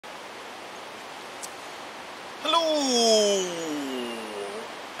Hello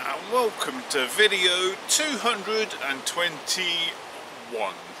and welcome to video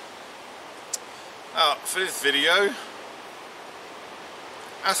 221. For this video,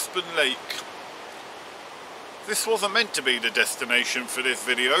 Aspen Lake. This wasn't meant to be the destination for this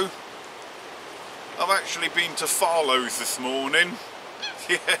video. I've actually been to Farlows this morning.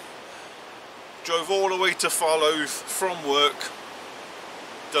 Yeah, drove all the way to Farlows from work,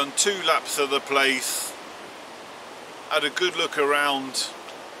 done 2 laps of the place. Had a good look around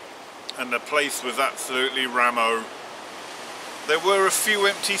and the place was absolutely ramo. There were a few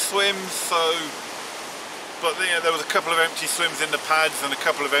empty swims, but yeah, there was a couple of empty swims in the pads and a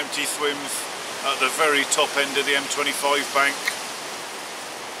couple of empty swims at the very top end of the M25 bank.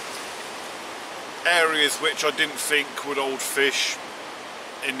 Areas which I didn't think would hold fish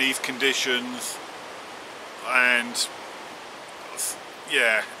in these conditions, and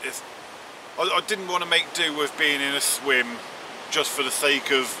yeah, I didn't want to make do with being in a swim just for the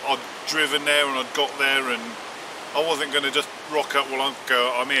sake of I'd driven there and I'd got there, and I wasn't going to just rock up, well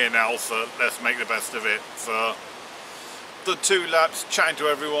I'm here now, so let's make the best of it. So did 2 laps, chatting to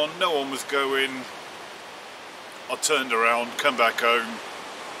everyone, no one was going. I turned around, come back home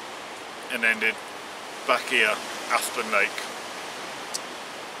and ended back here, Aspen Lake.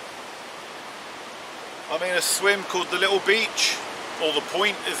 I'm in a swim called the Little Beach, or the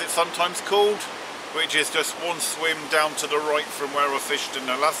Point as it's sometimes called, which is just one swim down to the right from where I fished in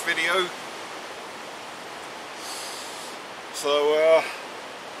the last video. So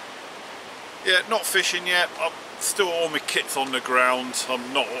yeah, not fishing yet. I'm still all my kit's on the ground.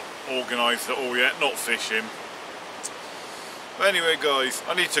 I'm not organised at all yet, not fishing. But anyway guys,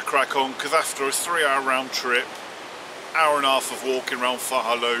 I need to crack on because after a 3-hour round trip, hour and a half of walking around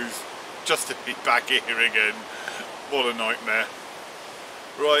Farlows just to be back here again, what a nightmare.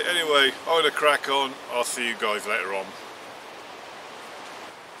 Right, anyway, I'm going to crack on. I'll see you guys later on.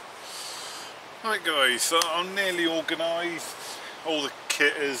 Right guys, so I'm nearly organised. All the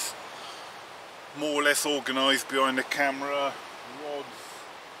kit is more or less organised behind the camera. Rods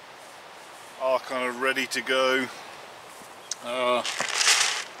are kind of ready to go.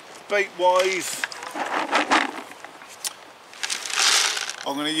 Bait wise,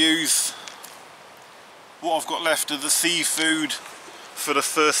 I'm going to use what I've got left of the seafood for the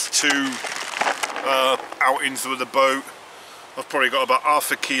first 2 outings with the boat. I've probably got about half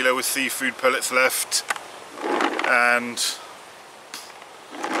a kilo of seafood pellets left and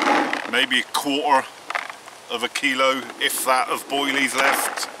maybe a quarter of a kilo, if that, of boilies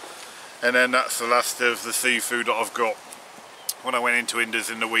left, and then that's the last of the seafood that I've got. When I went into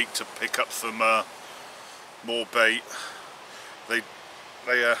Indus in the week to pick up some more bait, they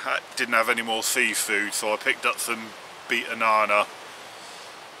didn't have any more seafood, so I picked up some beet nana.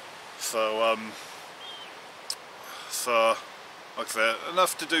 So like I said,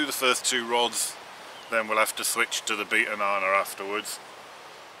 enough to do the first 2 rods, then we'll have to switch to the beet nana afterwards.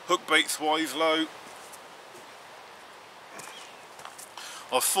 Hook baits wise though,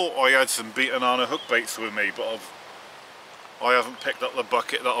 I thought I had some beet nana hook baits with me, but I haven't picked up the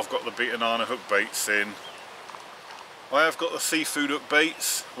bucket that I've got the beet nana hook baits in. I have got the seafood hook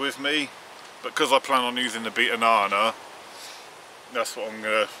baits with me, but because I plan on using the beet nana, that's what I'm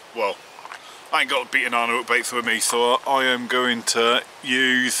gonna, well, I ain't got the beet nana hook baits with me, so I am going to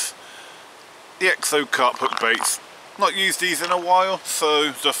use the Exo Carp hook baits. Not used these in a while,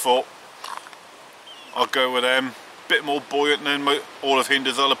 so just thought I'll go with them. Bit more buoyant than all of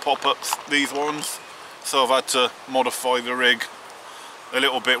Hinder's other pop-ups, these ones. So I've had to modify the rig a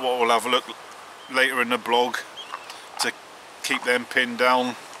little bit, what we'll have a look later in the blog, to keep them pinned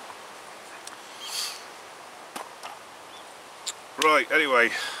down. Right,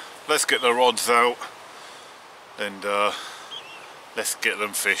 anyway, let's get the rods out and let's get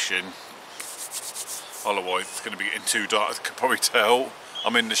them fishing. Otherwise it's going to be getting too dark, as you can probably tell.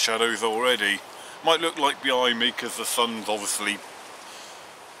 I'm in the shadows already. Might look like behind me because the sun's obviously a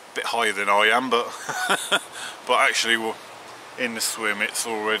bit higher than I am, but but actually we're in the swim, it's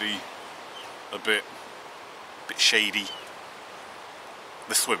already a bit shady.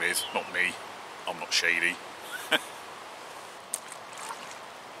 The swim is, not me. I'm not shady.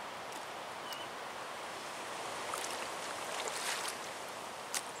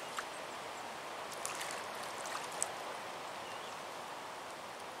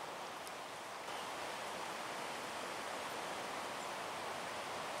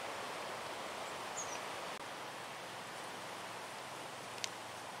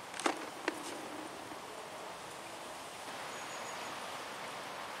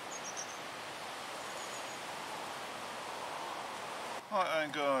 Right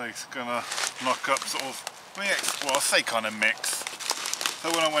then guys, gonna knock up sort of well, I say kind of mix. So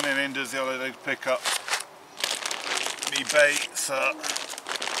when I went in Indus the other day to pick up me baits, so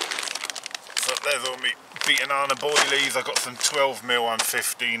there's all me beaten Arna boilies. I got some 12mm and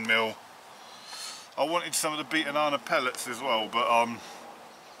 15mm. I wanted some of the beaten Arna pellets as well, but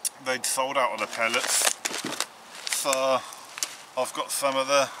they'd sold out of the pellets. So I've got some of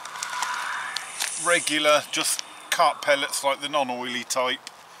the regular, just carp pellets, like the non-oily type.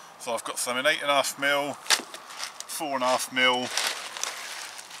 So I've got some in 8.5mm, 4.5mm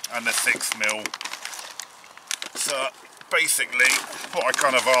and the 6mm. So basically what I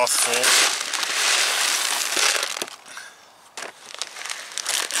kind of asked for,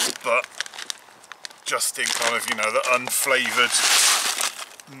 but just in kind of, you know, the unflavoured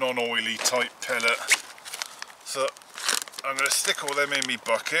non-oily type pellet. So I'm going to stick all them in my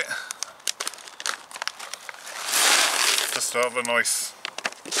bucket just to have a nice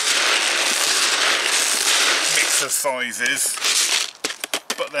mix of sizes.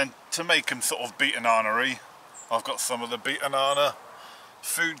 But then to make them sort of beaten Arna-y, I've got some of the beaten Arna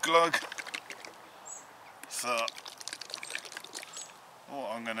food glug. So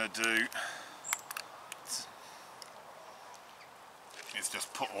what I'm going to do is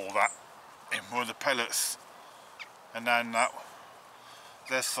just put all that in with the pellets, and then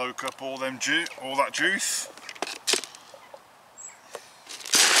they'll soak up all that juice.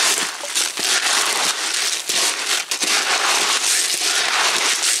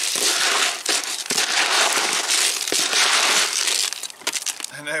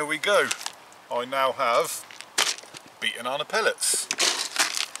 And there we go. I now have beaten Arna pellets.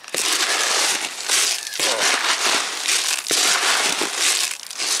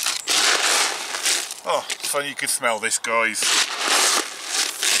 Oh, so you could smell this, guys.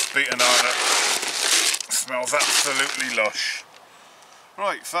 This beaten Arna smells absolutely lush.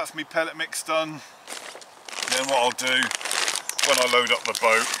 Right, so that's me pellet mix done. Then what I'll do, when I load up the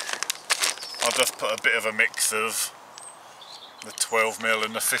boat, I'll just put a bit of a mix of the 12mm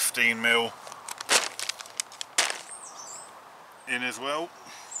and the 15mm in as well.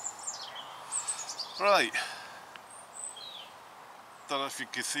 Right, don't know if you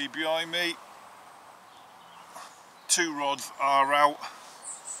can see behind me, 2 rods are out.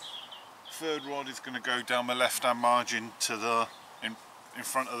 Third rod is going to go down my left hand margin to the in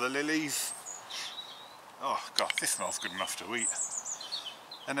front of the lilies. Oh god, this smells good enough to eat.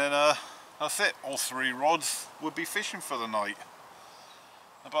 And then that's it, all 3 rods would be fishing for the night.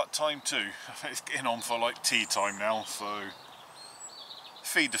 About time too. It's getting on for like tea time now, so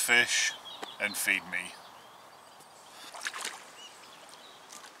feed the fish and feed me.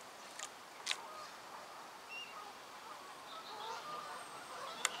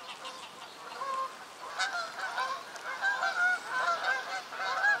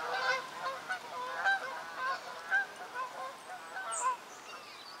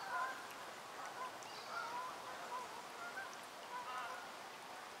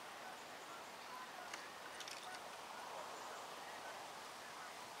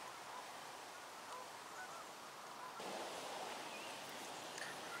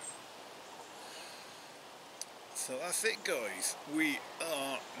 So that's it, guys, we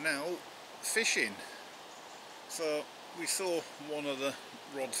are now fishing. So we saw one of the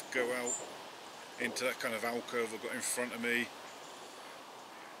rods go out into that kind of alcove I've got in front of me.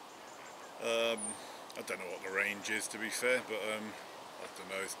 I don't know what the range is, to be fair, but I don't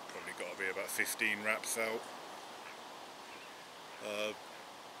know, it's probably got to be about 15 wraps out.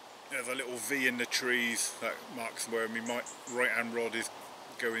 There's a little V in the trees that marks where my right hand rod is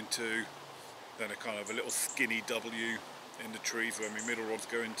going to. Then a kind of a little skinny W in the trees where my middle rod's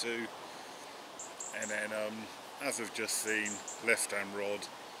going to, and then as we've just seen, left hand rod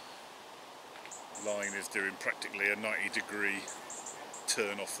line is doing practically a 90-degree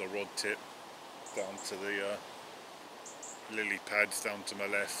turn off the rod tip down to the lily pads down to my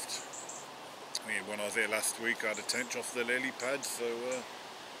left. I mean, when I was here last week I had a tench off the lily pads, so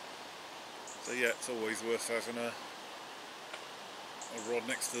yeah, it's always worth having a rod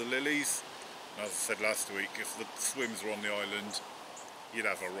next to the lilies. As I said last week, if the swims were on the island, you'd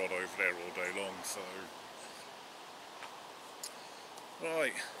have a rod over there all day long. So,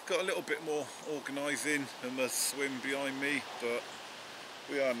 right, got a little bit more organising and the swim behind me, but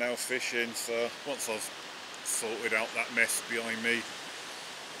we are now fishing. So once I've sorted out that mess behind me,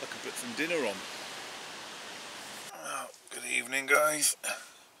 I can put some dinner on. Oh, good evening, guys.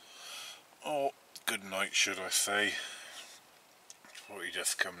 Or good night, should I say. Probably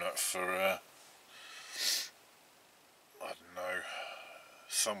just coming up for I don't know,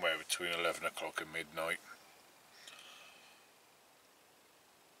 somewhere between 11 o'clock and midnight.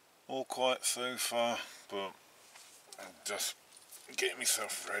 All quiet so far, but I'm just getting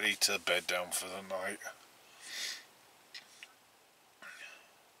myself ready to bed down for the night.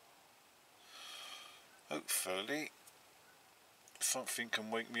 Hopefully something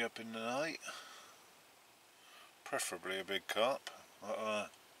can wake me up in the night, preferably a big carp.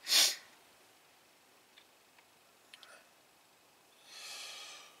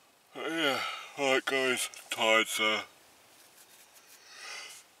 Yeah, alright guys, tired, so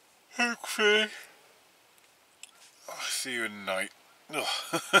hopefully I'll see you in the night.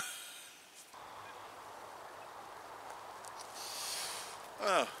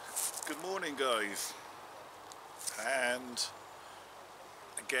 Good morning guys, and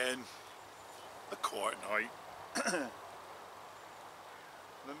again a quiet night.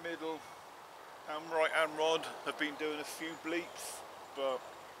 The middle and right hand rod have been doing a few bleeps, but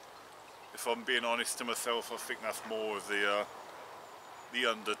if I'm being honest to myself, I think that's more of the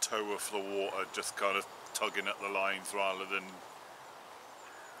undertow of the water just kind of tugging at the lines rather than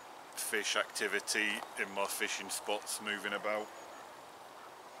fish activity in my fishing spots moving about.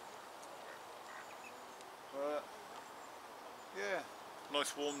 But yeah,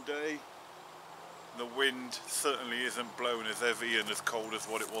 nice warm day. The wind certainly isn't blowing as heavy and as cold as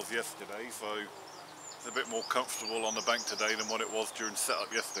what it was yesterday, so it's a bit more comfortable on the bank today than what it was during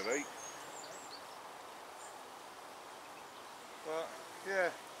setup yesterday. But yeah,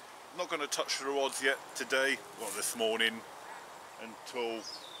 not going to touch the rods yet today, well this morning, until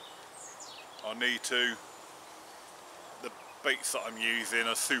I need to. The baits that I'm using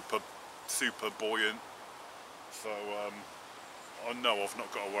are super buoyant, so I know I've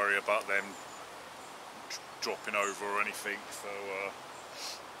not got to worry about them dropping over or anything.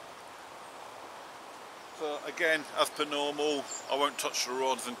 So again, as per normal, I won't touch the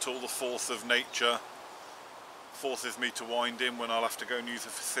rods until the force of nature forces me to wind in, when I'll have to go and use the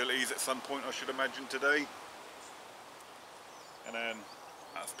facilities at some point, I should imagine today. And then,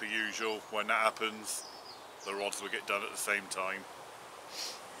 as per usual, when that happens, the rods will get done at the same time.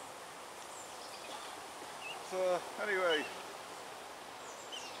 So anyway,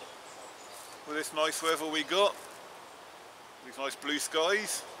 with this nice weather we got, these nice blue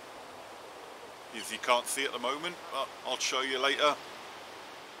skies, as you can't see at the moment, but I'll show you later.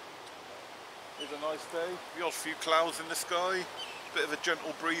 It's a nice day, the odd few clouds in the sky, bit of a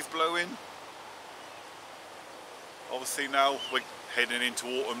gentle breeze blowing. Obviously now we're heading into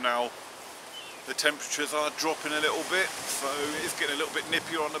autumn now. The temperatures are dropping a little bit, so it's getting a little bit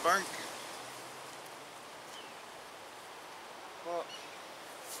nippier on the bank. But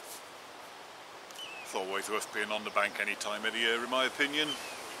it's always worth being on the bank any time of the year, in my opinion.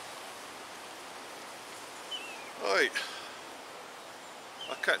 Right,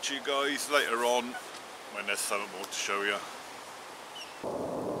 I'll catch you guys later on when there's something more to show you.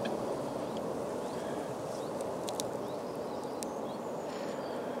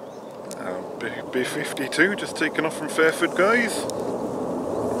 B52 just taken off from Fairford, guys.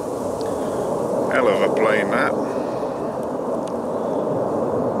 Hell of a plane that.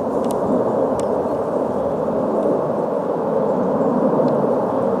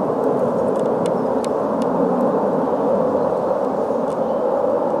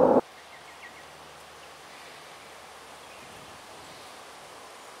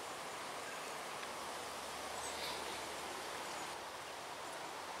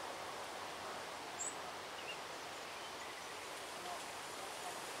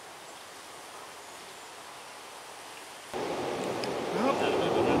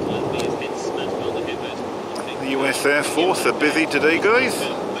 The US Air Force are busy today, guys.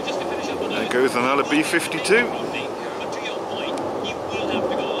 There goes another B-52.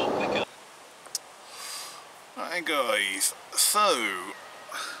 Right guys, so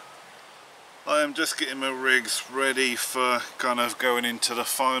I am just getting my rigs ready for kind of going into the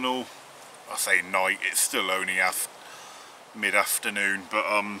final, I say night, it's still only mid-afternoon, but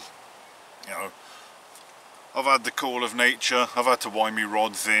you know, I've had the call of nature, I've had to wind my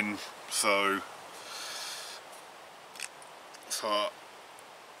rods in, so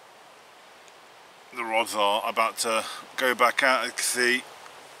the rods are about to go back out. You can see,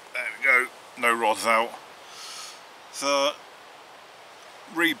 there we go, no rods out. So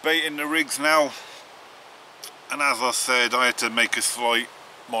rebaiting the rigs now, and as I said, I had to make a slight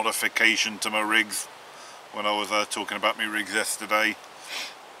modification to my rigs when I was talking about my rigs yesterday.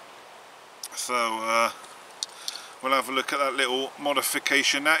 So we'll have a look at that little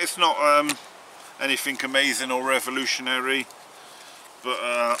modification. Now it's not anything amazing or revolutionary,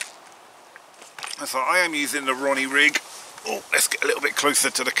 but so I am using the Ronnie rig. Oh, let's get a little bit closer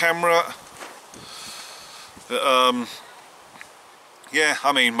to the camera. yeah,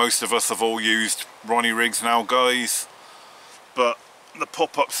 I mean, most of us have all used Ronnie rigs now, guys, but the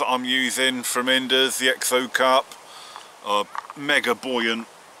pop-ups that I'm using from Indus, the Exo Carp, are mega buoyant,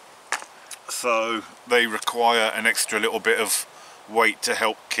 so they require an extra little bit of weight to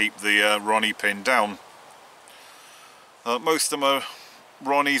help keep the Ronnie pin down. Most of my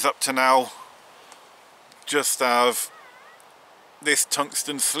Ronnies up to now just have this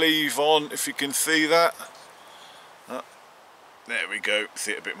tungsten sleeve on, if you can see that. There we go,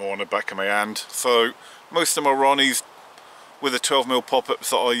 see it a bit more on the back of my hand. So most of my Ronnies with the 12mm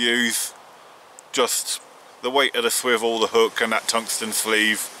pop-ups that I use, just the weight of the swivel, the hook and that tungsten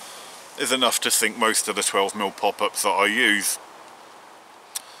sleeve is enough to sink most of the 12mm pop-ups that I use.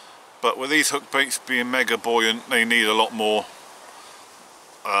 But with these hook baits being mega buoyant, they need a lot more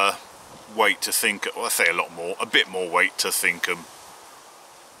weight to sink. Well, I say a lot more, a bit more weight to sink them.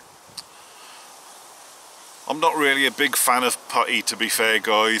 I'm not really a big fan of putty, to be fair,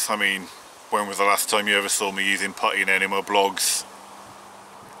 guys. I mean, when was the last time you ever saw me using putty in any of my blogs?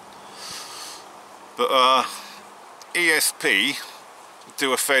 But ESP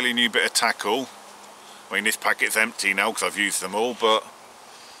do a fairly new bit of tackle. I mean, this packet's empty now because I've used them all, but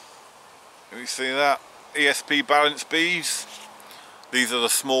can you see that? ESP balance beads. These are the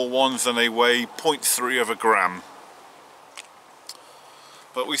small ones and they weigh 0.3 of a gram.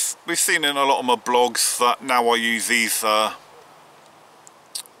 But we've seen in a lot of my blogs that now I use these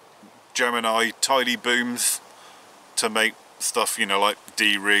Gemini tidy booms to make stuff, you know, like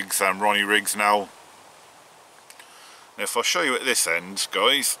D rigs and Ronnie rigs now. Now if I show you at this end,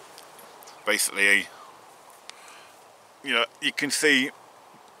 guys, basically, you know, you can see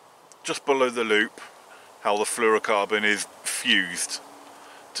just below the loop how the fluorocarbon is fused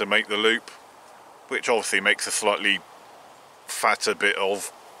to make the loop, which obviously makes a slightly fatter bit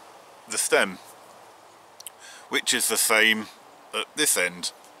of the stem, which is the same at this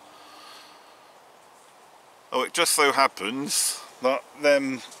end. Oh, it just so happens that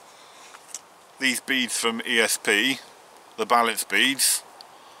these beads from ESP, the balance beads,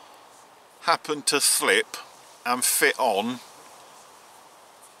 happen to slip and fit on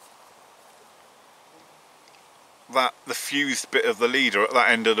the fused bit of the leader at that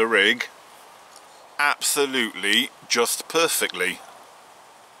end of the rig absolutely just perfectly.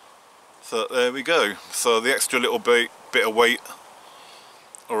 So there we go. So the extra little bit of weight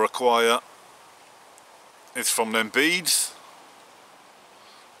I require is from them beads.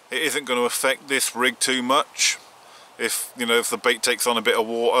 It isn't going to affect this rig too much if, you know, if the bait takes on a bit of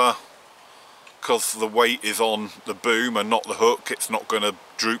water, because the weight is on the boom and not the hook, it's not going to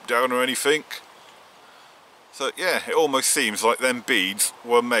droop down or anything. So yeah, it almost seems like them beads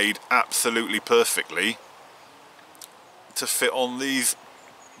were made absolutely perfectly to fit on these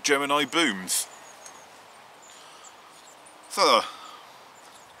Gemini booms. So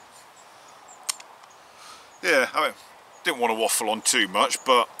yeah, I mean, didn't want to waffle on too much,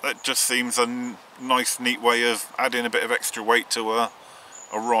 but it just seems a nice, neat way of adding a bit of extra weight to a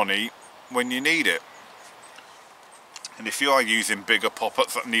Ronnie when you need it. And if you are using bigger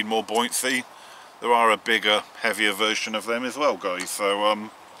pop-ups that need more buoyancy, there are a bigger, heavier version of them as well, guys. So,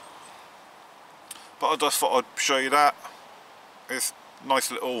 but I just thought I'd show you that. It's a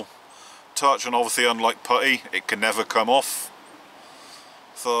nice little touch, and obviously, unlike putty, it can never come off.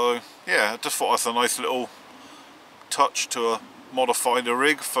 So, yeah, I just thought it's a nice little touch to modify the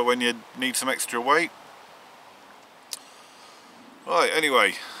rig for when you need some extra weight. Right,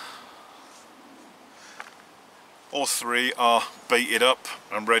 anyway, all three are baited up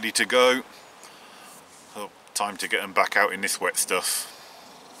and ready to go. So time to get them back out in this wet stuff.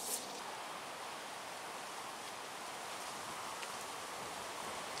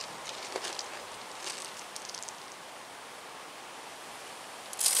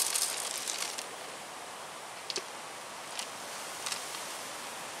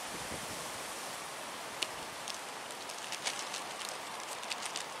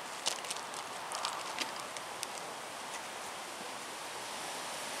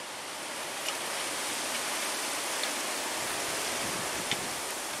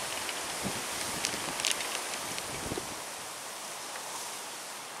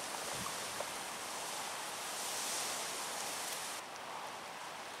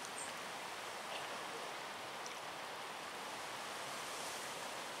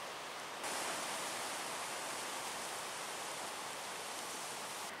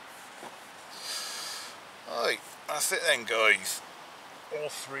 Right, that's it then, guys. All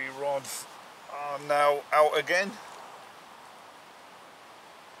three rods are now out again.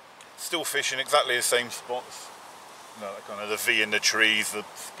 Still fishing exactly the same spots. No, kind of the V in the trees, the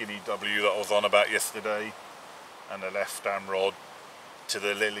skinny W that I was on about yesterday, and the left hand rod to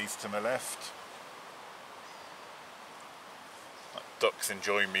the lilies to my left. That duck's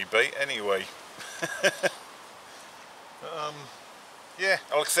enjoying me bait anyway. Yeah,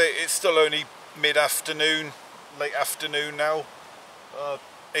 like I say, it's still only mid-afternoon, late afternoon now,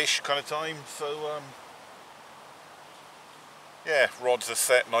 ish kind of time, so yeah, rods are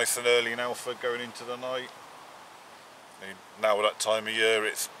set nice and early now for going into the night. Now at that time of year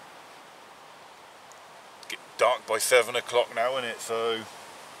it's getting dark by 7 o'clock now, isn't it? So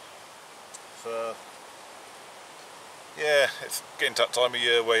yeah, it's getting to that time of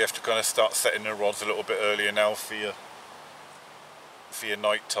year where you have to kind of start setting the rods a little bit earlier now for your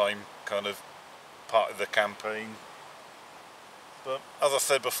night time kind of part of the campaign. But as I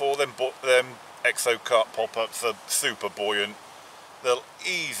said before, them exo carp pop-ups are super buoyant. They'll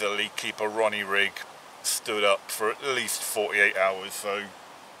easily keep a Ronnie rig stood up for at least 48 hours, so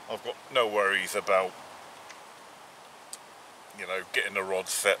I've got no worries about, you know, getting the rod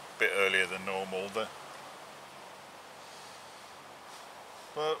set a bit earlier than normal there.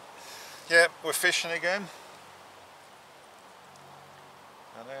 But yeah, we're fishing again,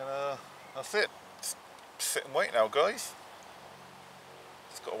 and then that's it. Just sit and wait now, guys.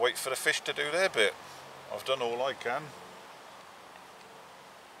 Just got to wait for the fish to do their bit. I've done all I can.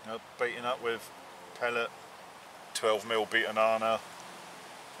 You know, baiting up with pellet, 12mm beat banana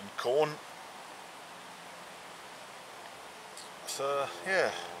and corn. So yeah,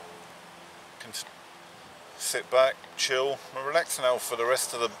 can sit back, chill and relax now for the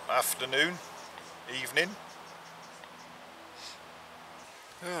rest of the afternoon, evening.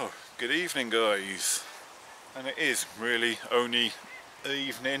 Oh, good evening, guys. And it is really only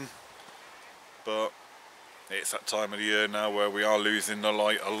evening, but it's that time of the year now where we are losing the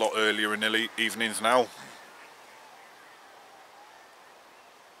light a lot earlier in the evenings now.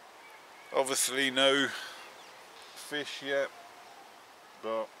 Obviously no fish yet,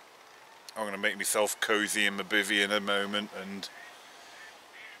 but I'm going to make myself cosy in my bivvy in a moment and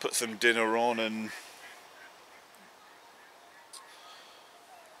put some dinner on and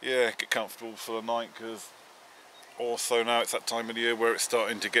yeah, get comfortable for the night, because also now it's that time of the year where it's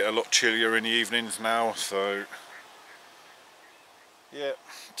starting to get a lot chillier in the evenings now, so yeah,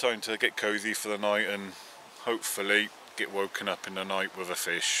 time to get cosy for the night and hopefully get woken up in the night with a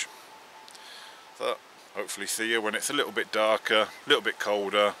fish. So hopefully see you when it's a little bit darker, a little bit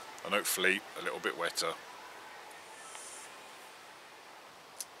colder and hopefully a little bit wetter.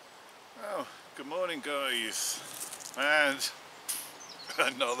 Oh, good morning, guys, and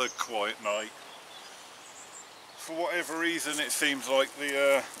another quiet night. For whatever reason, it seems like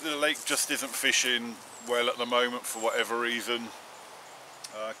the lake just isn't fishing well at the moment for whatever reason.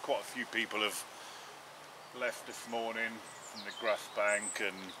 Quite a few people have left this morning from the grass bank,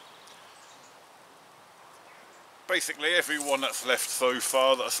 and basically everyone that's left so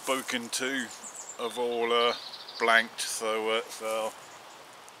far that I've spoken to have all blanked, so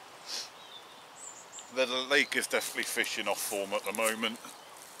the lake is definitely fishing off form at the moment.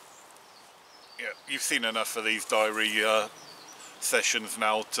 Yeah, you've seen enough of these diary sessions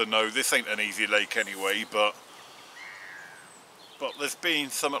now to know this ain't an easy lake anyway, but there's been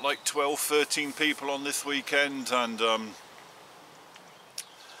something like 12-13 people on this weekend, and the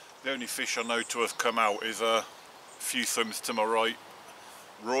only fish I know to have come out is a few swims to my right.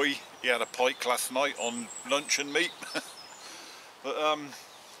 Roy, he had a pike last night on lunch and meat. But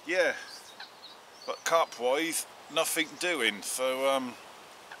yeah, but carp wise, nothing doing, so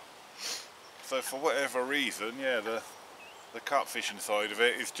so for whatever reason, yeah, the carp fishing side of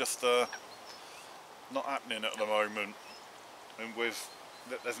it is just not happening at the moment. And with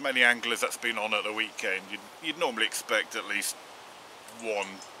there's many anglers that's been on at the weekend, you'd normally expect at least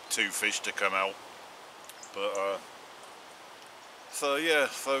 1-2 fish to come out, but so yeah,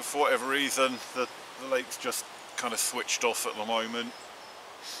 so for whatever reason the lake's just kind of switched off at the moment.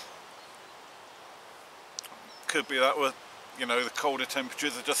 Could be that with, you know, the colder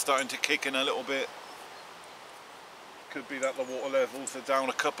temperatures are just starting to kick in a little bit. Could be that the water levels are down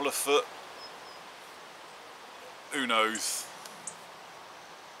a couple of foot. Who knows?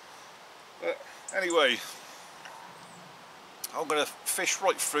 But anyway, I'm going to fish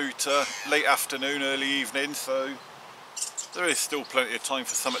right through to late afternoon, early evening, so there is still plenty of time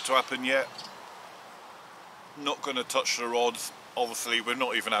for something to happen yet. Not going to touch the rods. Obviously, we're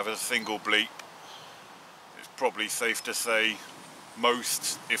not even having a single bleep. It's probably safe to say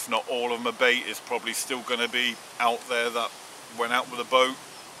most, if not all of my bait is probably still going to be out there that went out with a boat.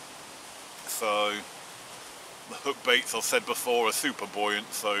 So the hook baits, I've said before, are super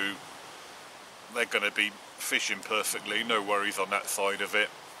buoyant, so they're going to be fishing perfectly, no worries on that side of it.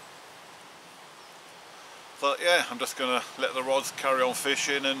 But yeah, I'm just gonna let the rods carry on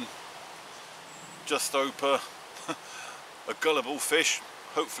fishing and just hope a gullible fish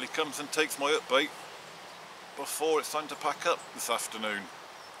hopefully comes and takes my hook bait before it's time to pack up this afternoon.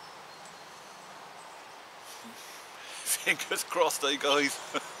 Fingers crossed, eh guys?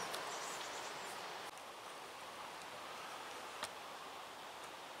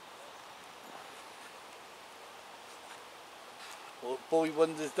 Well, Boy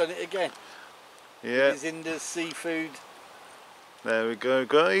Wonder's done it again. Yeah. He's in the seafood. There we go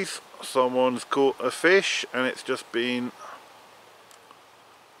guys. Someone's caught a fish and it's just been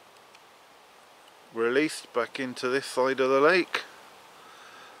released back into this side of the lake.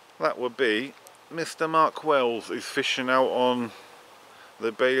 That would be Mr. Mark Wells, who's fishing out on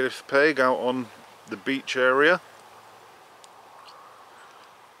the Bailiff's Peg out on the beach area.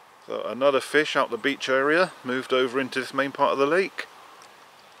 So another fish out the beach area moved over into this main part of the lake.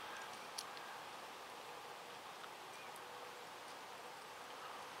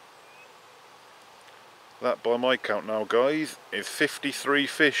 That, by my count now guys, is 53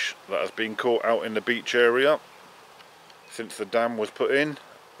 fish that has been caught out in the beach area since the dam was put in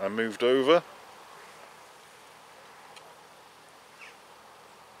and moved over.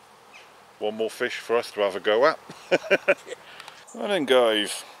 One more fish for us to have a go at. Well then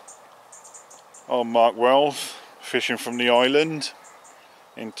guys, I'm Mark Wells, fishing from the island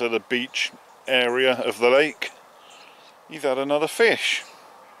into the beach area of the lake. He's had another fish.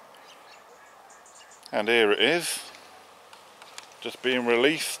 And here it is, just being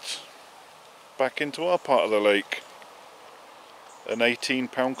released back into our part of the lake. An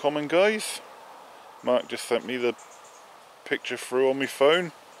 18-pound common guys. Mark just sent me the picture through on my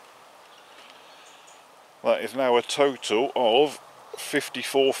phone. That is now a total of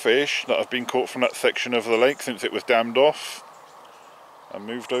 54 fish that have been caught from that section of the lake since it was dammed off and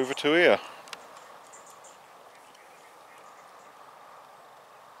moved over to here.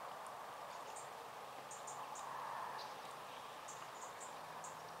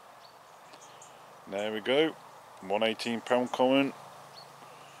 There we go, 118-pound common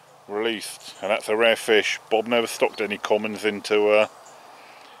released, and that's a rare fish. Bob never stocked any commons into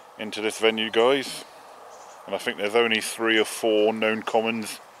this venue guys, and I think there's only 3 or 4 known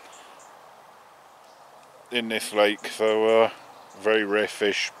commons in this lake, so very rare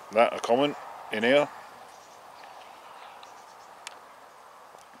fish. That a common in here.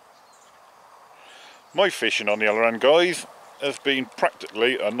 My fishing on the other hand guys has been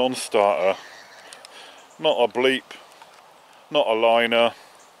practically a non-starter. Not a bleep, not a liner,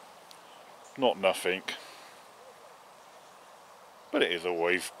 not nothing. But it is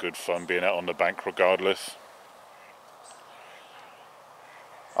always good fun being out on the bank regardless.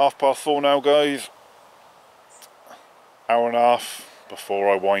 4:30 now guys. Hour and a half before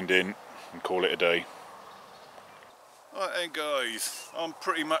I wind in and call it a day. Right then guys, I'm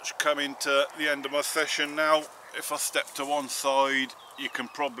pretty much coming to the end of my session now. If I step to one side you can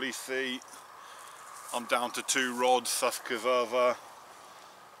probably see I'm down to 2 rods. That's because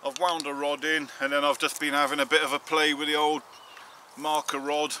I've wound a rod in and then I've just been having a bit of a play with the old marker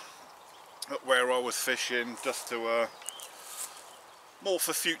rod at where I was fishing, just to more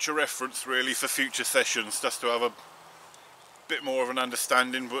for future reference really, for future sessions, just to have a bit more of an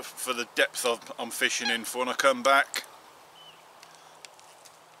understanding for the depths I'm fishing in for when I come back.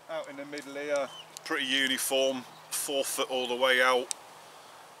 Out in the middle here, pretty uniform, 4 foot all the way out.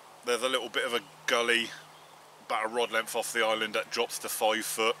 There's a little bit of a gully about a rod length off the island that drops to 5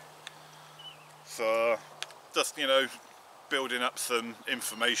 foot. So just, you know, building up some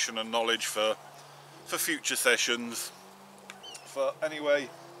information and knowledge for future sessions. But anyway,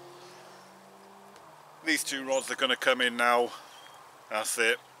 these 2 rods are going to come in now. That's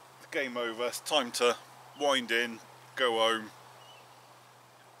it, game over. It's time to wind in, go home,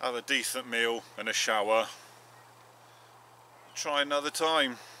 have a decent meal and a shower, try another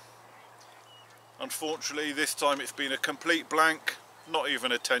time. Unfortunately this time it's been a complete blank, not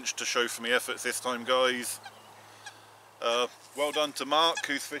even a tench to show for me efforts this time guys. Well done to Mark,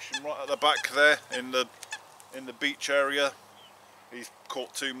 who's fishing right at the back there in the beach area. He's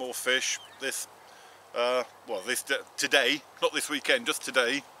caught 2 more fish today, not this weekend, just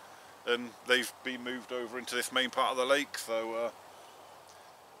today, and they've been moved over into this main part of the lake, so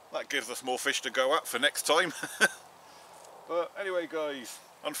that gives us more fish to go at for next time. But anyway guys,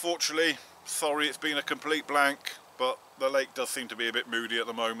 unfortunately, sorry it's been a complete blank, but the lake does seem to be a bit moody at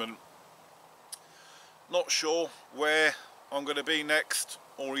the moment. Not sure where I'm going to be next,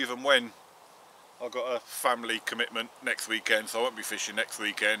 or even when. I've got a family commitment next weekend, so I won't be fishing next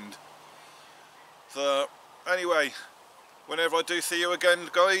weekend. So anyway, whenever I do see you again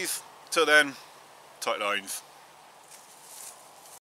guys, till then, tight lines.